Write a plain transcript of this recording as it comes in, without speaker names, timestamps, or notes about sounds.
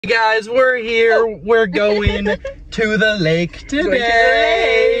Hey guys, we're here. We're going to the lake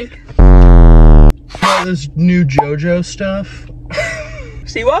today. About this new Jojo stuff.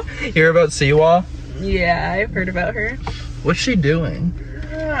 Siwa? Hear about Siwa? Yeah, I've heard about her. What's she doing?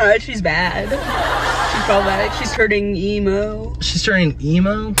 She's bad. She's problematic. She's turning emo. She's turning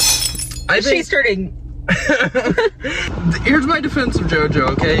emo? She's turning... Here's my defense of Jojo,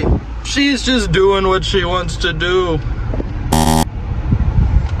 okay? She's just doing what she wants to do.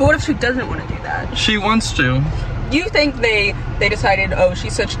 But what if she doesn't want to do that? She wants to. You think they decided, oh,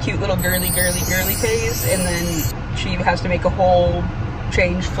 she's such a cute little girly phase, and then she has to make a whole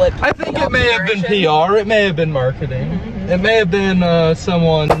change, flip? I think it may have been PR. It may have been marketing. Mm-hmm. It may have been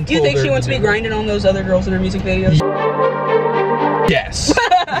someone. Do you think she wants to be grinding on those other girls in her music videos? Yes.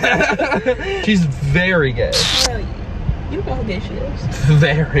 She's very gay. You don't know how gay she is.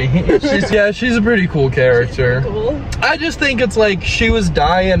 Very. She's a pretty cool character. She's pretty cool. I just think it's like she was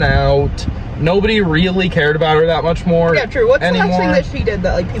dying out. Nobody really cared about her that much more. Yeah, true. What's anymore. the last thing that she did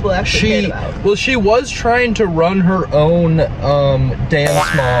that like people actually cared about? Well, she was trying to run her own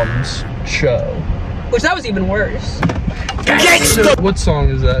Dance Moms show. Which that was even worse. Gangsta! What song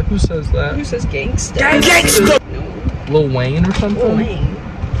is that? Who says that? Who says gangsta? Gangsta! Lil Wayne or something? Lil Wayne.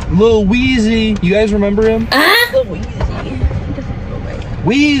 Lil Weezy. You guys remember him? Lil Weezy.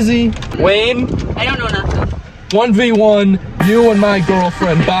 Weezy. Wayne? I don't know nothing. 1v1, you and my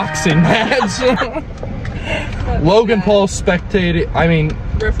girlfriend boxing match. Logan Paul spectating,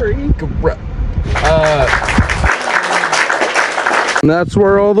 referee. That's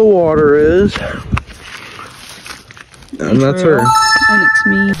where all the water is. And that's her. And it's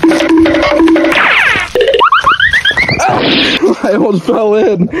me. I almost fell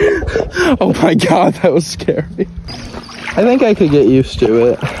in. Oh my god, that was scary. I think I could get used to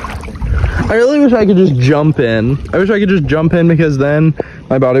it. I really wish I could just jump in. I wish I could just jump in because then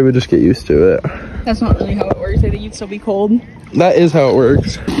my body would just get used to it. That's not really how it works. I think you'd still be cold. That is how it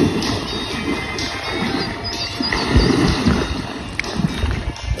works.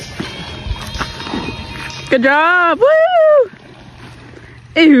 Good job! Woo!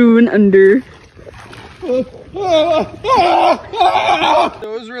 Ew, and under. It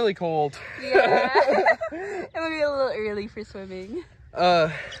was really cold. Yeah. It would be a little early for swimming.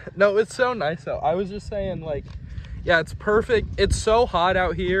 No, it's so nice though. I was just saying, like, yeah, it's perfect. It's so hot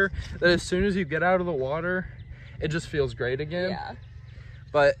out here that as soon as you get out of the water, it just feels great again. Yeah.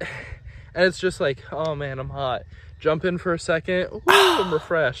 And it's just like, oh man, I'm hot. Jump in for a second, woo, I'm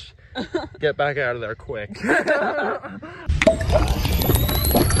refreshed. Get back out of there quick.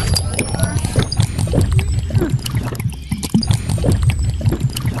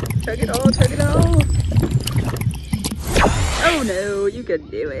 Chug it all, chug it all. Oh no, you can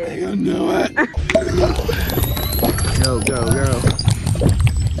do it. I can do it. Go, go, go.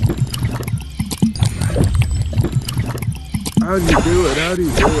 How'd you do it? How do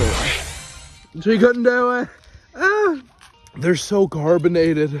you do it? She couldn't do it. Ah. They're so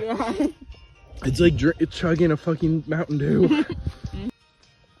carbonated. Yeah. It's like chugging a fucking Mountain Dew.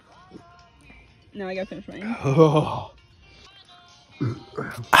 No, I gotta finish mine. Oh.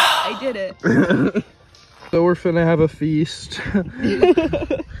 I did it. So we're finna have a feast.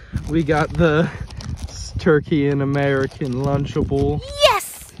 We got the turkey and American Lunchable.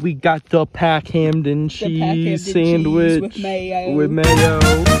 Yes! We got the Pack Hamden cheese sandwich with mayo.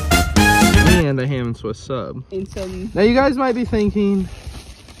 And a ham and Swiss sub. And some... Now you guys might be thinking,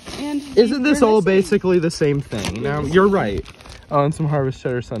 isn't this all basically the same thing? Now you're right. Oh, and some Harvest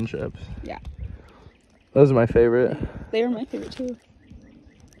Cheddar Sun chips. Yeah. Those are my favorite. They are my favorite too.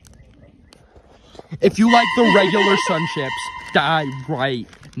 If you like the regular Sun chips, die right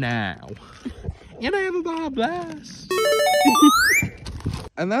now. And have a blast.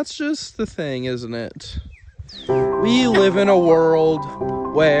 And that's just the thing, isn't it? We live in a world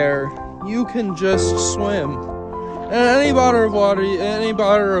where you can just swim in any body of water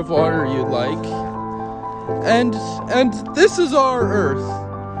you'd like. And this is our Earth.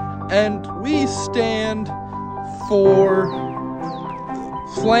 And we stand for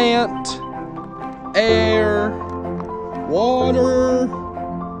plant, air, water.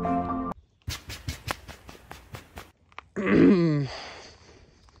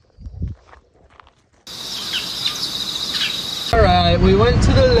 Alright, we went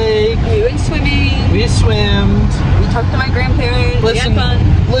to the lake. We went swimming. We swimmed. We talked to my grandparents. We had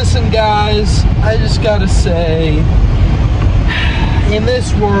fun. Listen, guys, I just gotta say, in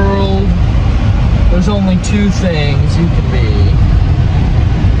this world, there's only two things you can be.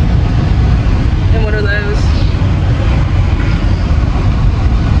 And what are those?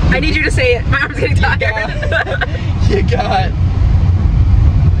 I need you to say it. My arm's getting tired. You got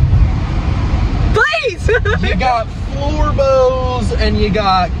You got floorbos and you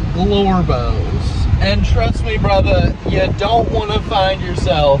got glorbos. And trust me, brother, you don't want to find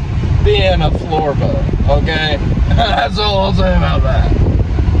yourself being a floorbo, okay? That's all I'll say about that.